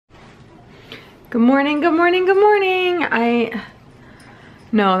Good morning, good morning, good morning.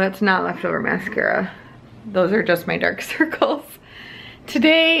 No, that's not leftover mascara. Those are just my dark circles.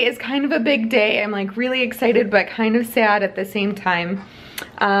 Today is kind of a big day. I'm like really excited, but kind of sad at the same time.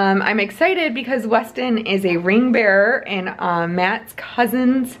 I'm excited because Weston is a ring bearer in Matt's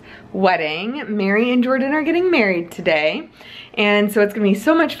cousin's wedding. Mary and Jordan are getting married today. And so it's gonna be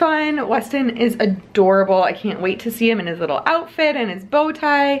so much fun. Weston is adorable. I can't wait to see him in his little outfit and his bow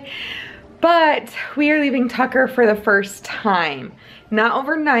tie. But we are leaving Tucker for the first time. Not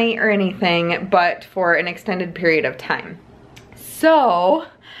overnight or anything, but for an extended period of time. So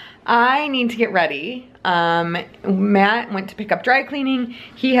I need to get ready. Matt went to pick up dry cleaning.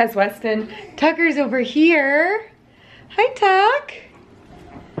 He has Weston. Tucker's over here. Hi, Tuck.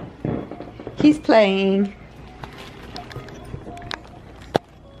 He's playing.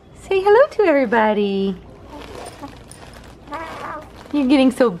 Say hello to everybody. You're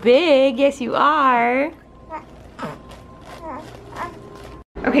getting so big. Yes, you are.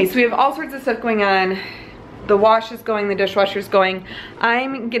 Okay, so we have all sorts of stuff going on. The wash is going, the dishwasher's going.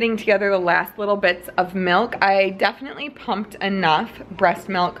 I'm getting together the last little bits of milk. I definitely pumped enough breast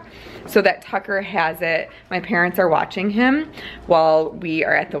milk so that Tucker has it. My parents are watching him while we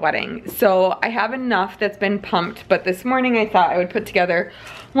are at the wedding. So I have enough that's been pumped, but this morning I thought I would put together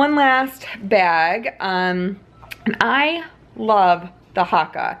one last bag. And I love the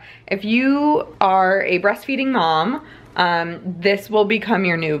Haka. If you are a breastfeeding mom, this will become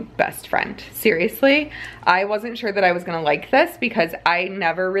your new best friend. Seriously, I wasn't sure that I was gonna like this because I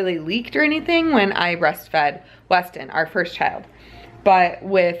never really leaked or anything when I breastfed Weston, our first child. But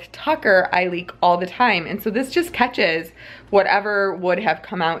with Tucker, I leak all the time. And so this just catches whatever would have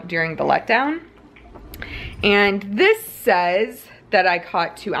come out during the letdown. And this says that I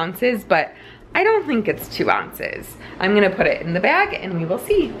caught 2 ounces, but I don't think it's 2 ounces. I'm gonna put it in the bag and we will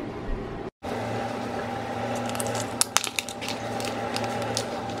see.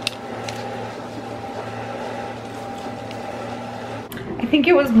 I think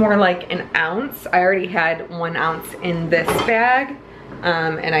it was more like an ounce. I already had 1 ounce in this bag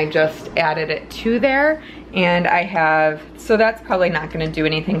and I just added it to there. And I have, so that's probably not gonna do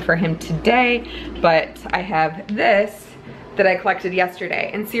anything for him today, but I have this that I collected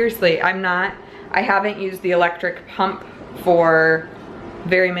yesterday. And seriously, I haven't used the electric pump for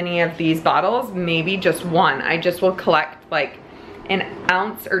very many of these bottles, maybe just one. I just will collect like an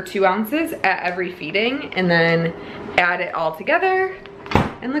ounce or 2 ounces at every feeding and then add it all together.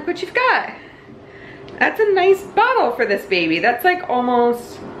 And look what you've got. That's a nice bottle for this baby. That's like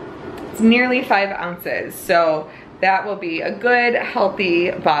almost, it's nearly 5 ounces. So that will be a good,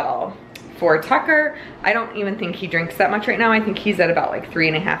 healthy bottle for Tucker. I don't even think he drinks that much right now. I think he's at about like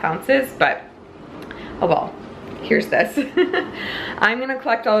 3.5 ounces, but oh well, here's this. I'm gonna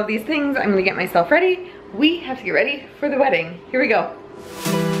collect all of these things. I'm gonna get myself ready. We have to get ready for the wedding. Here we go.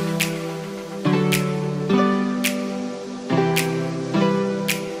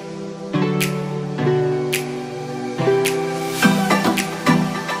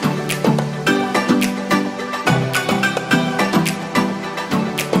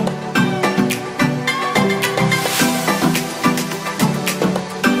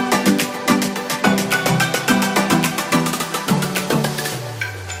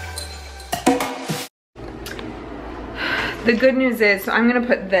 The good news is, so I'm gonna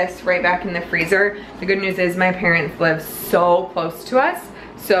put this right back in the freezer. The good news is my parents live so close to us,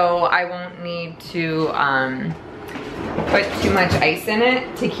 so I won't need to put too much ice in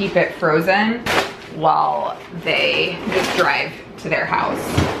it to keep it frozen while they just drive to their house.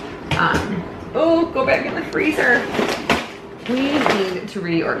 Oh, go back in the freezer. We need to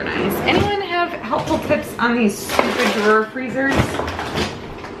reorganize. Anyone have helpful tips on these stupid drawer freezers?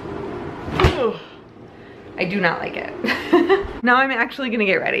 Ooh. I do not like it. Now I'm actually gonna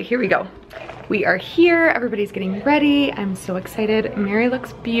get ready. Here we go. We are here, everybody's getting ready. I'm so excited. Mary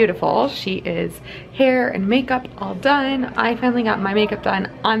looks beautiful. She is hair and makeup all done. I finally got my makeup done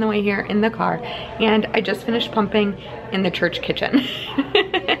on the way here in the car, and I just finished pumping in the church kitchen.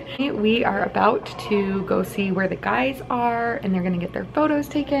 We are about to go see where the guys are, and they're gonna get their photos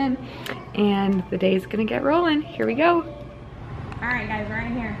taken, and the day's gonna get rolling. Here we go. All right, guys, we're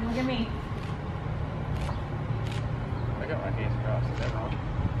in here. Look at me. My hands crossed. Is that wrong?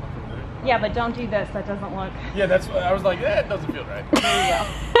 Yeah, but don't do this. That doesn't look. Yeah, that's what I was like. That doesn't feel right. There you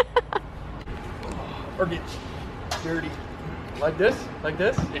go. Or get dirty. Like this? Like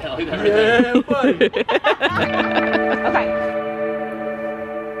this? Yeah, like that right there. Yeah, buddy. Okay.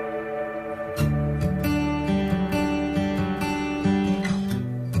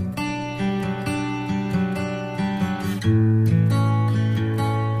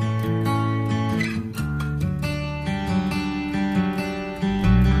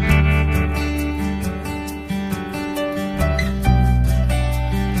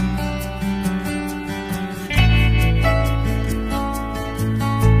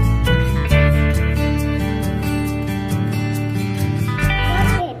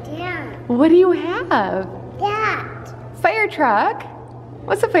 what do you have? That. Fire truck.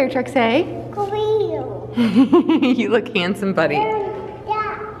 What's the fire truck say? Green. You look handsome, buddy.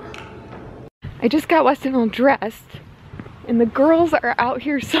 That. I just got Weston all dressed, and the girls are out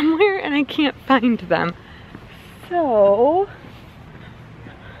here somewhere, and I can't find them. So,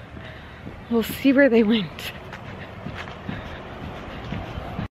 we'll see where they went.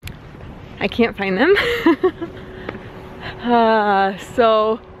 I can't find them.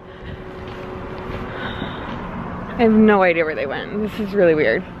 So, I have no idea where they went. This is really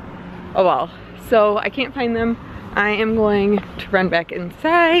weird. Oh well. So, I can't find them. I am going to run back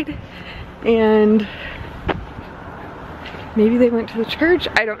inside, and maybe they went to the church.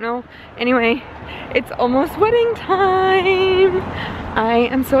 I don't know. Anyway, it's almost wedding time. I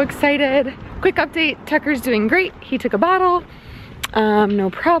am so excited. Quick update, Tucker's doing great. He took a bottle,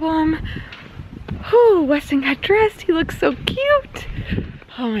 no problem. Whew, Weston got dressed. He looks so cute.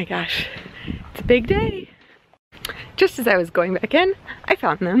 Oh my gosh, it's a big day. Just as I was going back in, I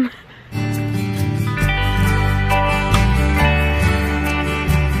found them.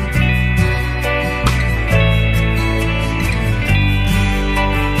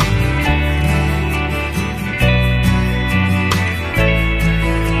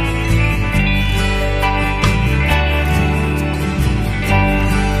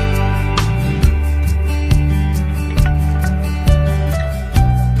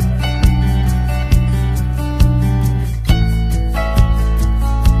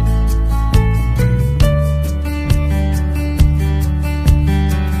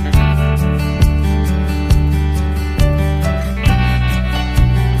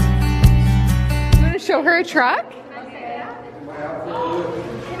 Show her a truck? Can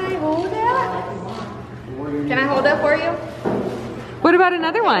I hold it? Can I hold it for you? What about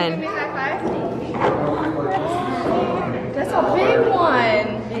another Give one? me a high five. That's a big one.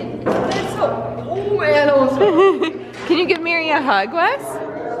 That's so, oh man, that was Can you give Mary a hug, Wes?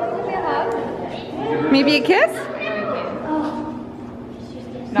 Give me a hug. Maybe a kiss?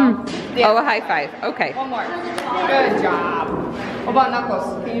 No. Oh, a high five. Okay. One more. Good job. What about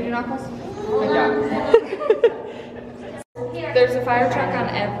knuckles? Can you do knuckles? Good job. There's a fire truck on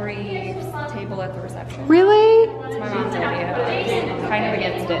every table at the reception. Really? It's my mom's idea. I'm kind of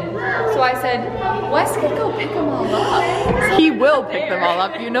against it. So I said, Wes could go pick them all up. He will pick them all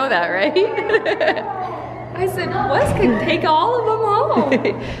up. You know that, right? I said, Wes could take all of them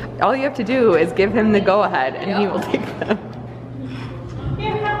home. All you have to do is give him the go-ahead, and he will take them.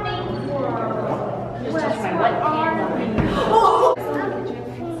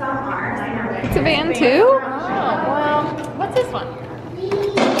 It's a van too? Oh, well, what's this one?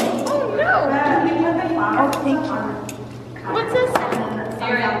 Oh no! Oh, thank you. What's this?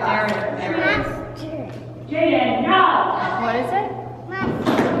 What is it?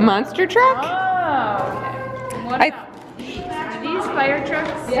 Monster truck? Oh, okay. What I are these fire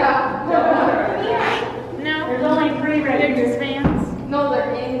trucks? Yeah. No. There's only 3 they're just vans. No,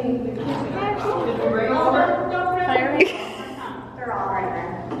 they're in the kitchen. Did we bring over? Fire They're all right there.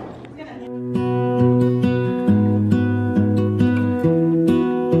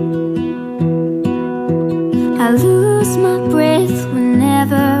 I lose my breath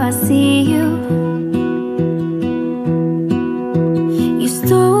whenever I see you. You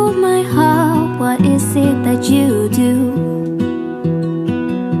stole my heart, what is it that you do?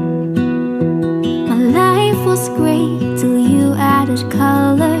 My life was great till you added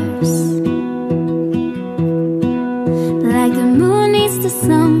colors. Like the moon needs the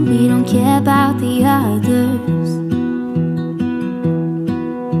sun, we don't care about the others.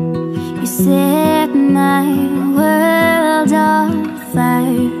 You set my world on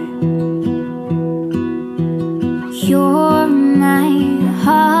fire. You're my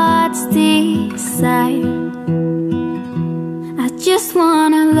heart's desire. I just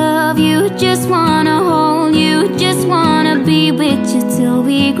wanna love you, just wanna hold you, just wanna be with you till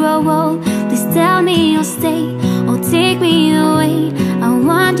we grow old. Please tell me you'll stay or take me away. I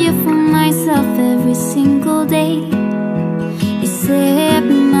want you for myself every single day. You set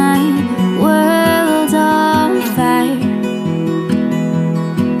my world on fire.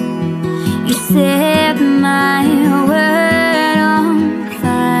 You set my world on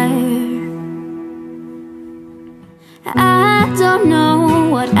fire. I don't know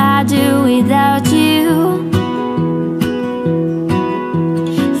what I'd do without you.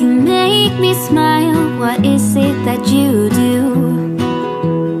 You make me smile, what is it that you do?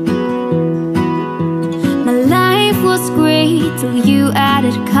 My life was great till you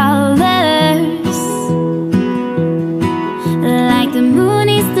added colors. Like the moon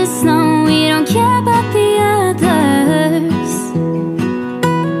is the snow, we don't care about the others.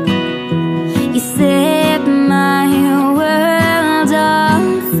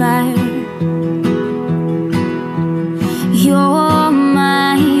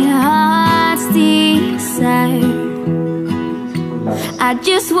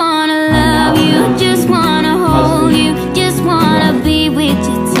 just wanna love you, just wanna hold you, just wanna be with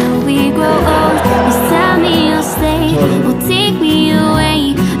you till we grow old. You tell me you'll stay, or take me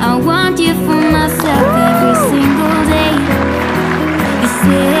away. I want you for myself every single day. You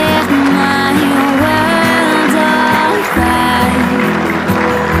set my world on fire.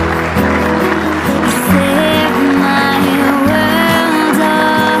 You set my world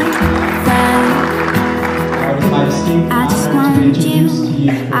on fire. I just want you,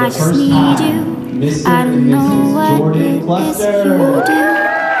 I just need you. I don't know what it is you do.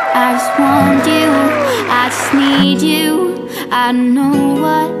 I just want you, I just need you. I don't know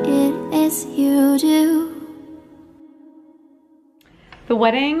what it is you do. The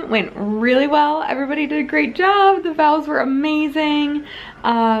wedding went really well. Everybody did a great job. The vows were amazing.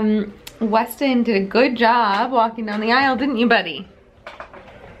 Weston did a good job walking down the aisle, didn't you, buddy?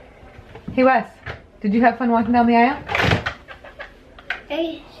 Hey, Wes, did you have fun walking down the aisle?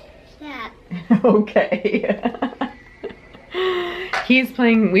 Okay. He's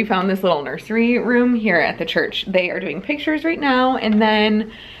playing, we found this little nursery room here at the church. They are doing pictures right now, and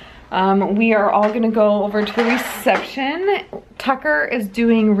then we are all gonna go over to the reception. Tucker is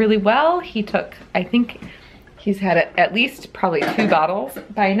doing really well. He took, I think he's had at least probably 2 bottles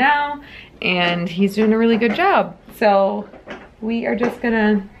by now, and he's doing a really good job. So we are just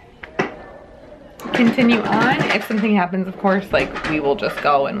gonna continue on. If something happens, of course, like we will just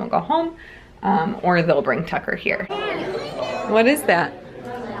go and we'll go home, or they'll bring Tucker here. What is that?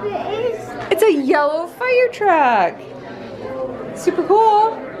 It's a yellow fire truck. Super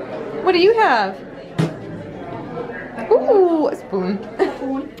cool. What do you have? Ooh, a spoon.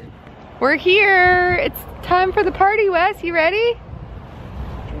 We're here. It's time for the party, Wes. You ready?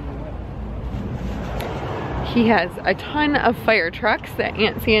 He has a ton of fire trucks that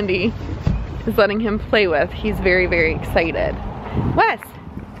Aunt Sandy is letting him play with. He's very, very excited. Wes,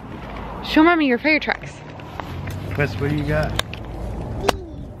 show Mommy your fire trucks. Wes, what do you got?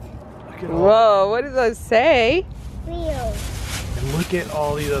 Whoa, what does those say? And look at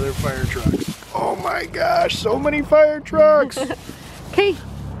all these other fire trucks. Oh my gosh, so many fire trucks. Okay,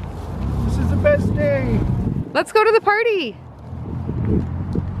 This is the best day. let's go to the party.